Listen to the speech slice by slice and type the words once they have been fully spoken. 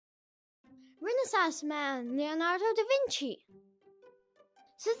Renaissance man Leonardo da Vinci.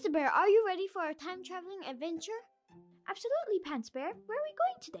 Sister Bear, are you ready for a time-traveling adventure? Absolutely, Pants Bear. Where are we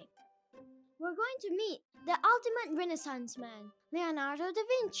going today? We're going to meet the ultimate Renaissance man, Leonardo da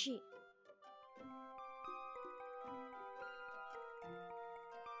Vinci.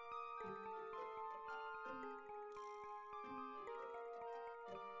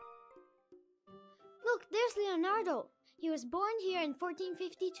 Look, there's Leonardo. He was born here in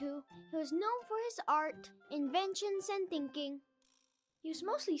 1452. He was known for his art, inventions, and thinking. He was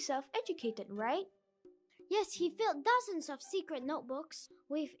mostly self-educated, right? Yes, he filled dozens of secret notebooks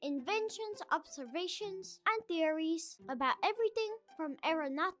with inventions, observations, and theories about everything from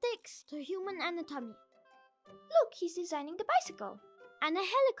aeronautics to human anatomy. Look, he's designing the bicycle. And a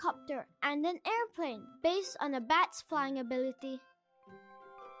helicopter and an airplane based on a bat's flying ability.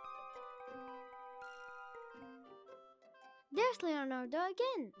 There's Leonardo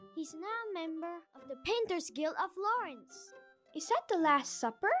again. He's now a member of the Painters Guild of Florence. Is that the Last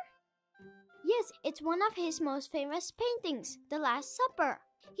Supper? Yes, it's one of his most famous paintings, The Last Supper.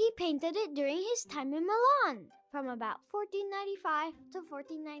 He painted it during his time in Milan, from about 1495 to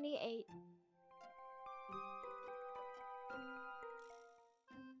 1498.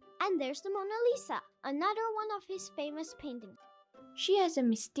 And there's the Mona Lisa, another one of his famous paintings. She has a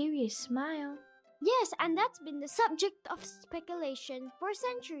mysterious smile. Yes, and that's been the subject of speculation for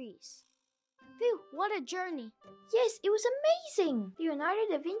centuries. Phew, what a journey! Yes, it was amazing! Leonardo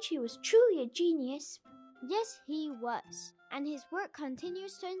da Vinci was truly a genius. Yes, he was. And his work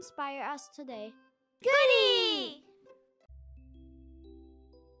continues to inspire us today. Goody!